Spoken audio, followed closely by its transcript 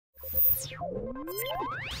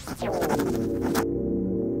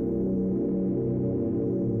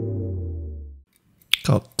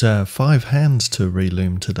Got 5 hands to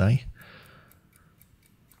relume today.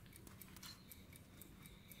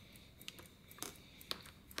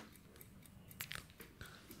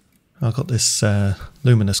 I got this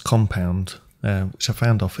luminous compound which I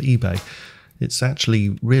found off eBay. It's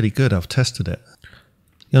actually really good. I've tested it.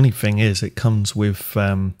 The only thing is it comes with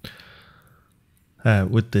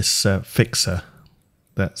this fixer.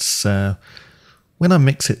 That's when I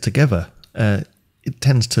mix it together, it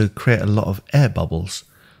tends to create a lot of air bubbles.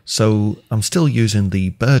 So I'm still using the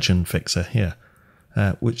Burgeon fixer here,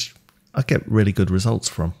 which I get really good results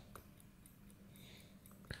from.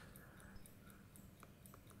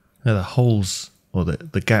 Now the holes or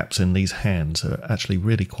the gaps in these hands are actually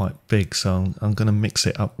really quite big, so I'm going to mix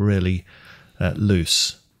it up really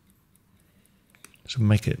loose to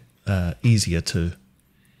make it easier to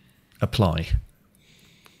apply.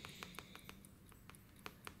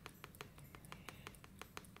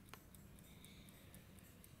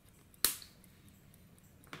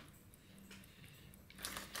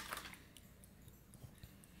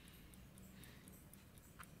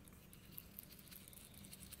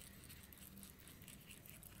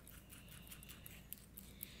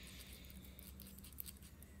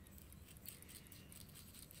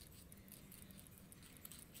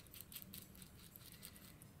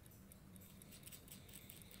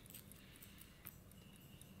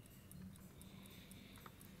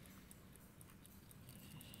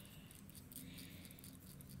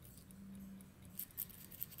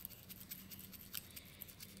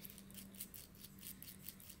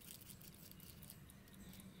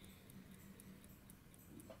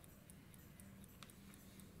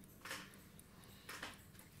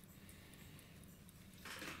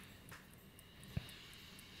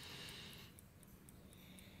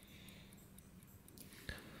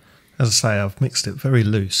 As I say, I've mixed it very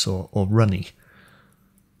loose or runny.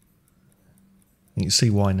 You can see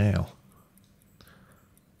why now.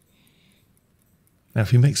 Now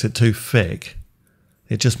if you mix it too thick,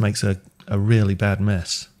 it just makes a really bad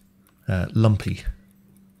mess, lumpy.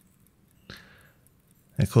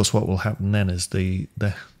 And of course what will happen then is the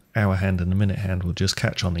hour hand and the minute hand will just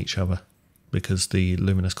catch on each other because the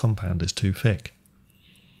luminous compound is too thick.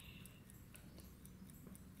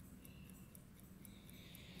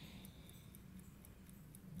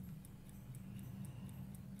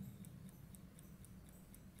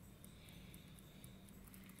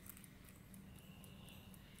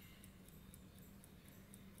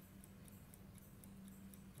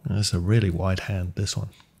 It's a really wide hand, this one.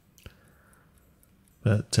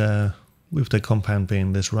 But with the compound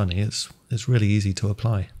being this runny, it's really easy to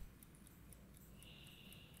apply.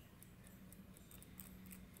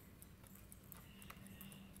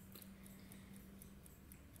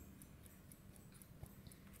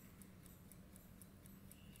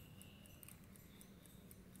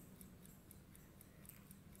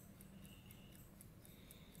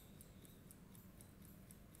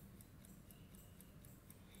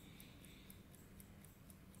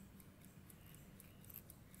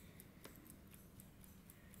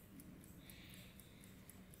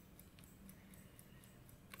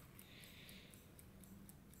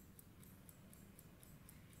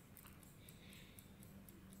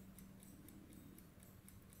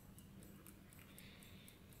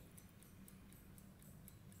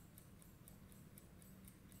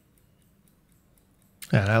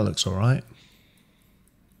 Yeah, that looks all right.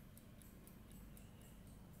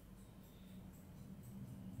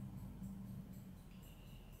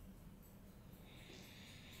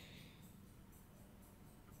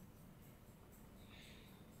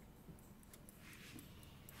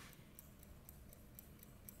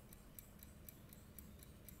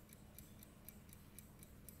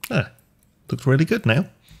 Looks really good now.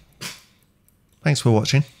 Thanks for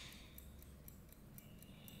watching.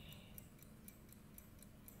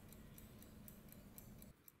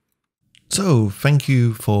 So thank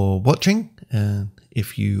you for watching, and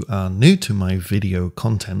if you are new to my video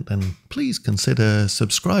content then please consider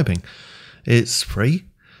subscribing. It's free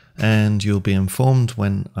and you'll be informed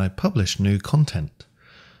when I publish new content,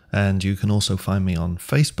 and you can also find me on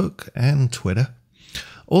Facebook and Twitter.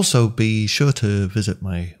 Also be sure to visit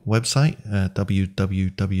my website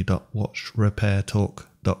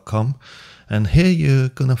www.watchrepairtalk.com, and here you're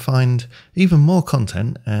going to find even more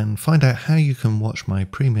content and find out how you can watch my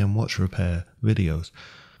premium watch repair videos.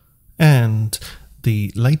 And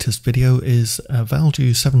the latest video is a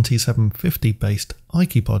Value 7750 based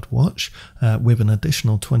iKeyPod watch with an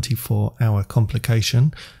additional 24-hour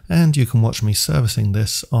complication, and you can watch me servicing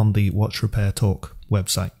this on the Watch Repair Talk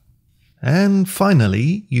website. And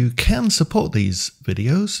finally, you can support these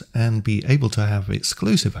videos and be able to have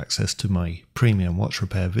exclusive access to my premium watch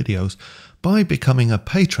repair videos by becoming a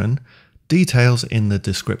patron. Details in the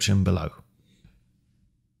description below.